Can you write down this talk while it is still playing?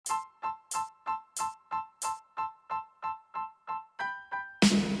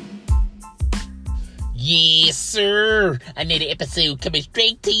Yes, sir. Another episode coming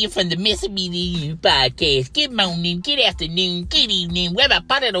straight to you from the Mississippi Podcast. Good morning, good afternoon, good evening, whatever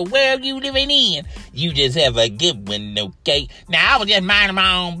part of the world you living in. You just have a good one, okay? Now, I was just minding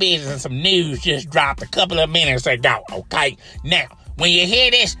my own business and some news just dropped a couple of minutes ago, okay? Now, when you hear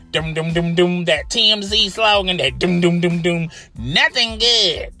this, dum dum dum dum, that TMZ slogan, that dum dum dum dum, nothing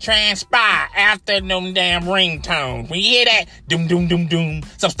good transpire after them damn ringtones. When you hear that, dum dum dum dum,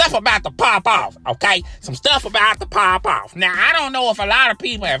 some stuff about to pop off, okay? Some stuff about to pop off. Now, I don't know if a lot of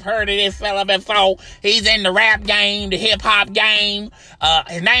people have heard of this fella before. He's in the rap game, the hip-hop game.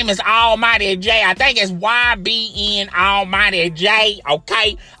 His name is Almighty Jay. I think it's YBN Almighty Jay,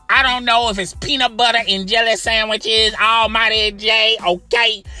 okay? I don't know if it's peanut butter and jelly sandwiches, Almighty Jay,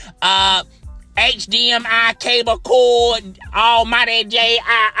 okay? HDMI cable cord, Almighty Jay.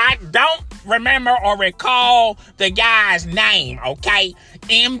 I don't remember or recall the guy's name, okay?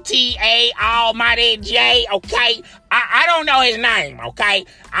 MTA Almighty Jay, okay? I don't know his name, okay?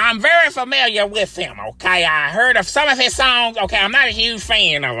 I'm very familiar with him, okay? I heard of some of his songs, okay? I'm not a huge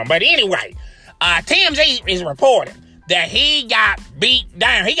fan of him, but anyway, TMZ is reporting that he got beat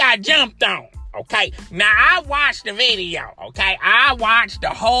down. He got jumped on, okay? Now, I watched the video, okay? I watched the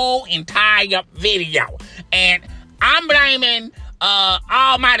whole entire video. And I'm blaming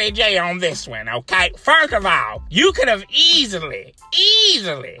Almighty Jay on this one, okay? First of all, you could have easily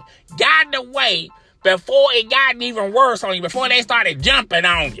gotten away before it got even worse on you, before they started jumping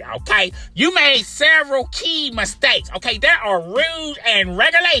on you, okay? You made several key mistakes, okay? There are rules and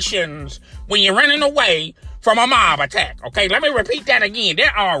regulations when you're running away from a mob attack, okay? Let me repeat that again.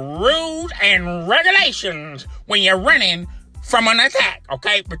 There are rules and regulations when you're running from an attack,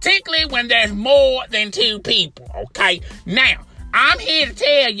 okay? Particularly when there's more than two people, okay? Now, I'm here to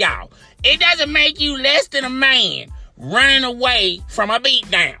tell y'all, it doesn't make you less than a man running away from a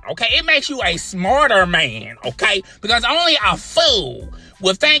beatdown, okay? It makes you a smarter man, okay? Because only a fool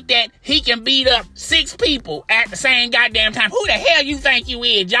will think that he can beat up 6 people at the same goddamn time. Who the hell you think you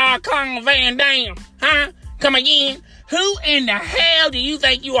is, Jean-Claude Van Damme, huh? Come again? Who in the hell do you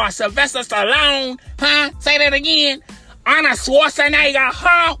think you are, Sylvester Stallone? Huh? Say that again. Arnold Schwarzenegger,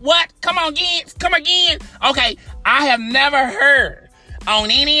 huh? What? Come again? Okay, I have never heard on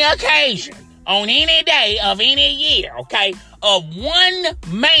any occasion, on any day of any year, okay, of one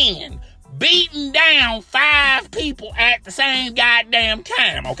man beating down 5 people at the same goddamn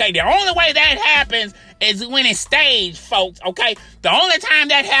time, okay? The only way that happens is when it's staged, folks, okay? The only time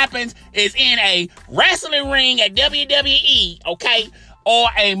that happens is in a wrestling ring at WWE, okay? Or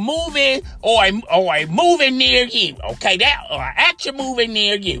a movie, or a movie near you, okay? Or an action movie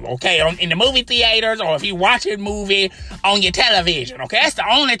near you, okay? In the movie theaters, or if you watch a movie on your television, okay? That's the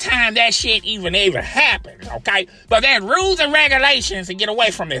only time that shit even happens, okay? But there's rules and regulations to get away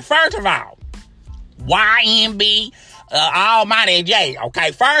from it. First of all, YMB Almighty Jay,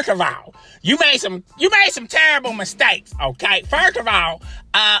 okay? First of all, you made some terrible mistakes, okay? First of all,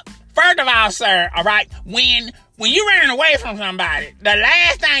 sir, all right, when you're running away from somebody, the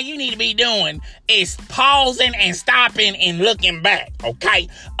last thing you need to be doing is pausing and stopping and looking back, okay?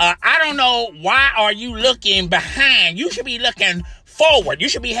 I don't know, why are you looking behind? You should be looking forward. You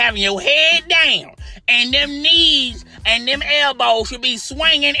should be having your head down, and them knees and them elbows should be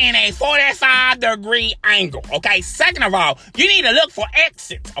swinging in a 45-degree angle, okay? Second of all, you need to look for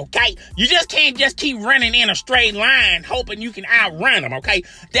exits, okay? You just can't keep running in a straight line hoping you can outrun them, okay?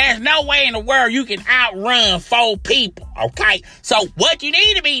 There's no way in the world you can outrun 4 people, okay? So what you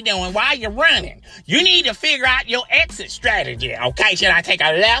need to be doing while you're running, you need to figure out your exit strategy, okay? Should I take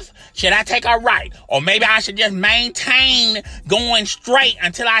a left? Should I take a right? Or maybe I should just maintain going straight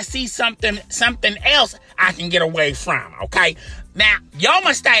until I see something else I can get away from, okay? Now, your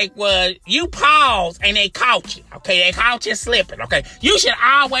mistake was you paused and they caught you, okay? They caught you slipping, okay? You should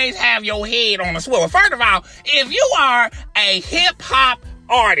always have your head on a swivel. First of all, if you are a hip-hop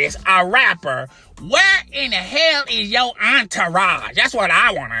artist, a rapper, where in the hell is your entourage? That's what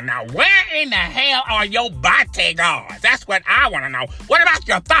I want to know. Where in the hell are your bodyguards? That's what I want to know. What about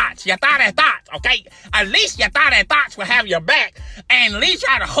your thoughts? Your thoughts, okay? At least your thoughts will have your back, and at least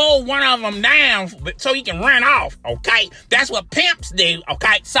try to hold one of them down so you can run off, okay? That's what pimps do,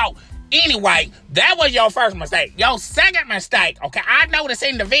 okay? So, anyway, that was your first mistake. Your second mistake, okay? I noticed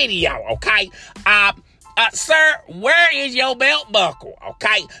in the video, okay? Sir, where is your belt buckle?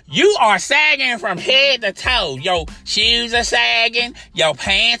 Okay, you are sagging from head to toe. Your shoes are sagging, your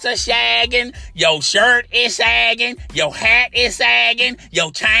pants are sagging, your shirt is sagging, your hat is sagging,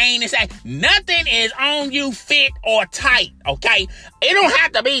 your chain is sagging. Nothing is on you fit or tight, okay? It don't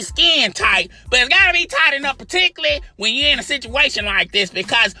have to be skin tight, but it's gotta be tight enough, particularly when you're in a situation like this,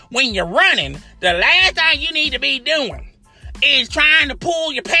 because when you're running, the last thing you need to be doing is trying to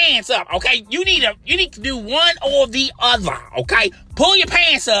pull your pants up, okay? You need to do one or the other, okay? Pull your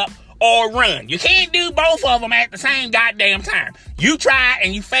pants up or run. You can't do both of them at the same goddamn time. You tried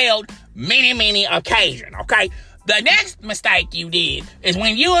and you failed many occasions, okay? The next mistake you did is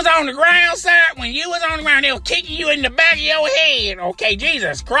when you was on the ground, sir, when you was on the ground, they were kicking you in the back of your head, okay?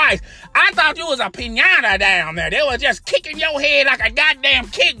 Jesus Christ. I thought you was a piñata down there. They were just kicking your head like a goddamn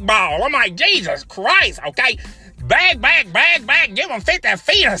kickball. I'm like, Jesus Christ, okay? Back, give them 50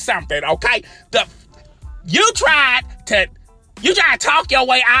 feet or something, okay? You tried to talk your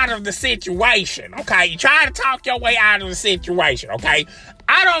way out of the situation, okay? You tried to talk your way out of the situation, okay?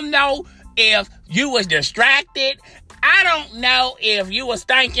 I don't know if you was distracted. I don't know if you was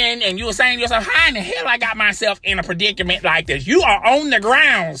thinking and you were saying to yourself, how in the hell I got myself in a predicament like this? You are on the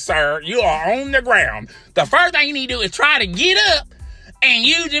ground, sir. You are on the ground. The first thing you need to do is try to get up and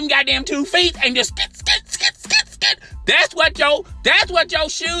use them goddamn 2 feet and just skid. That's what your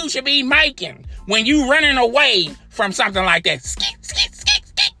shoes should be making when you running away from something like that. Skid.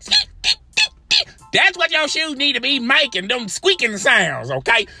 That's what your shoes need to be making, them squeaking sounds,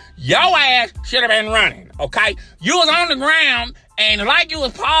 okay? Your ass should have been running, okay? You was on the ground, and like you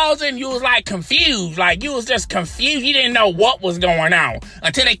was pausing, you was like confused. Like you was just confused. You didn't know what was going on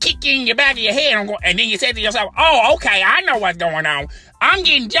until they kicked you in your back of your head, and then you said to yourself, oh, okay, I know what's going on. I'm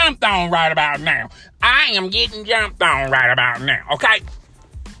getting jumped on right about now. I am getting jumped on right about now, okay?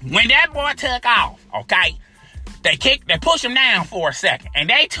 When that boy took off, okay, they pushed him down for a second, and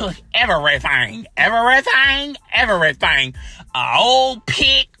they took everything. A old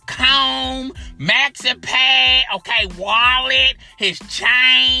pick, comb, maxi pad, okay, wallet, his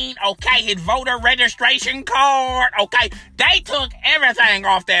chain, okay, his voter registration card, okay. They took everything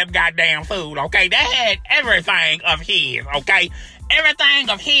off that goddamn fool, okay. They had everything of his, okay. Everything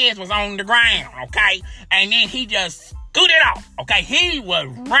of his was on the ground, okay. And then he just scooted off, okay. He was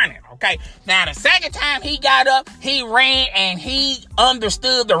running, okay. Now, the second time he got up, he ran and he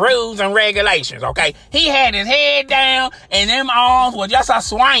understood the rules and regulations, okay. He had his head down and them arms were just a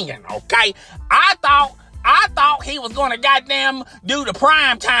swinging, okay. I thought he was going to goddamn do the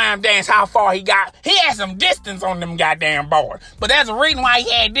prime time dance, how far he got. He had some distance on them goddamn boys. But there's a reason why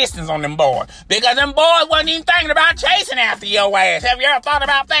he had distance on them boys. Because them boys wasn't even thinking about chasing after your ass. Have you ever thought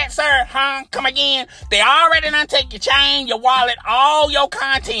about that, sir? Huh? Come again? They already done take your chain, your wallet, all your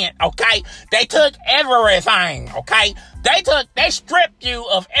content, okay? They took everything, okay? They stripped you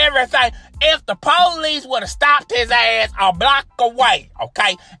of everything. If the police would have stopped his ass a block away,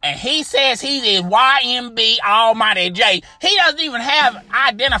 okay, and he says he's in YBN Almighty Jay, he doesn't even have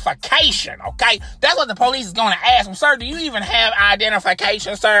identification, okay? That's what the police is going to ask him. Sir, do you even have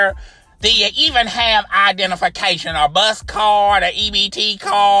identification, sir? Do you even have identification? A bus card, a EBT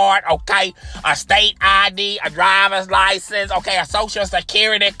card, okay? A state ID, a driver's license, okay? A social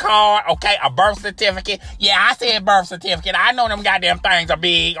security card, okay? A birth certificate. Yeah, I said birth certificate. I know them goddamn things are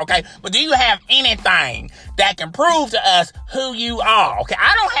big, okay? But do you have anything that can prove to us who you are, okay?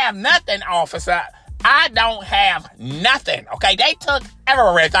 I don't have nothing, officer. I don't have nothing, okay? They took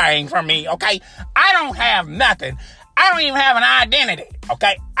everything from me, okay? I don't have nothing. I don't even have an identity,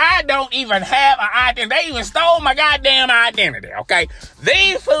 okay? I don't even have an identity. They even stole my goddamn identity, okay?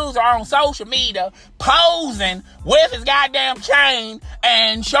 These fools are on social media posing with his goddamn chain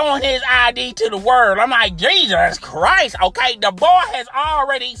and showing his ID to the world. I'm like, Jesus Christ, okay? The boy has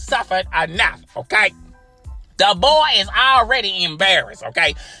already suffered enough, okay? The boy is already embarrassed,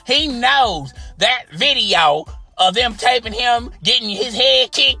 okay? He knows that video of them taping him, getting his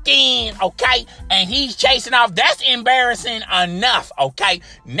head kicked in, okay? And he's chasing off. That's embarrassing enough, okay?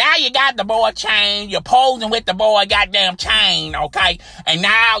 Now you got the boy chain. You're posing with the boy goddamn chain, okay? And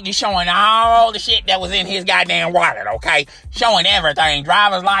now you're showing all the shit that was in his goddamn wallet, okay? Showing everything.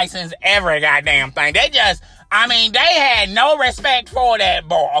 Driver's license, every goddamn thing. They had no respect for that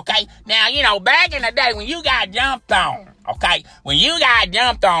boy, okay? Now, you know, back in the day when you got jumped on, okay? When you got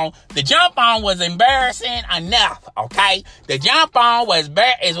jumped on, the jump on was embarrassing enough, okay? The jump on was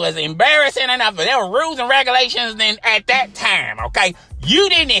embarrassing enough. There were rules and regulations then at that time, okay? You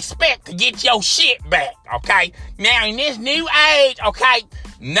didn't expect to get your shit back, okay? Now, in this new age, okay,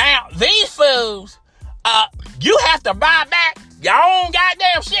 now these fools, you have to buy back Your own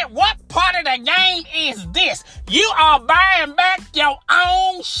goddamn shit. What part of the game is this? You are buying back your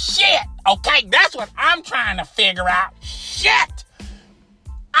own shit, okay? That's what I'm trying to figure out. Shit.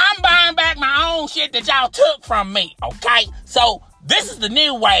 I'm buying back my own shit that y'all took from me, okay? So, this is the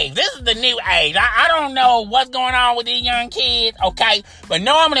new wave. This is the new age. I don't know what's going on with these young kids, okay? But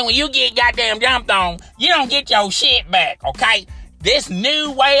normally when you get goddamn jumped on, you don't get your shit back, okay? This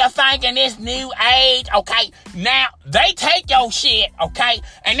new way of thinking, this new age, okay? Now, they take your shit, okay?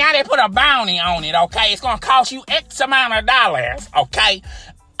 And now they put a bounty on it, okay? It's gonna cost you X amount of dollars, okay?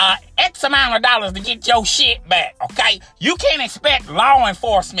 X amount of dollars to get your shit back, okay? You can't expect law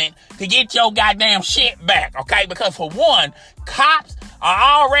enforcement to get your goddamn shit back, okay? Because for one, cops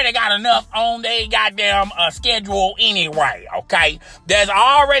are already got enough on their goddamn schedule anyway, okay? There's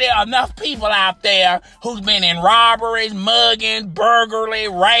already enough people out there who's been in robberies, mugging, burglary,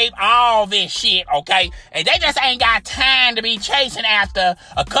 rape, all this shit, okay? And they just ain't got time to be chasing after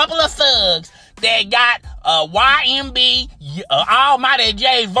a couple of thugs that got YBN Almighty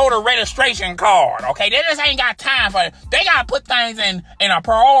Jay voter registration card, okay? They just ain't got time for it. They gotta put things in a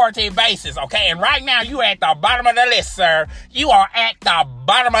priority basis, okay? And right now, you at the bottom of the list, sir. You are at the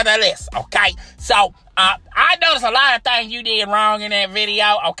bottom of the list, okay? So, I noticed a lot of things you did wrong in that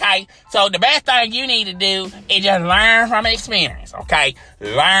video, okay? So, the best thing you need to do is just learn from experience, okay?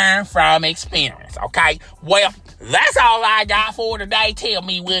 Learn from experience, okay? Well, that's all I got for today. Tell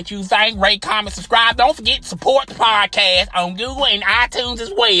me what you think. Rate, comment, subscribe. Don't forget to support the podcast on Google and iTunes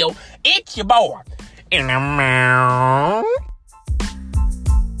as well. It's your boy. In the mouth.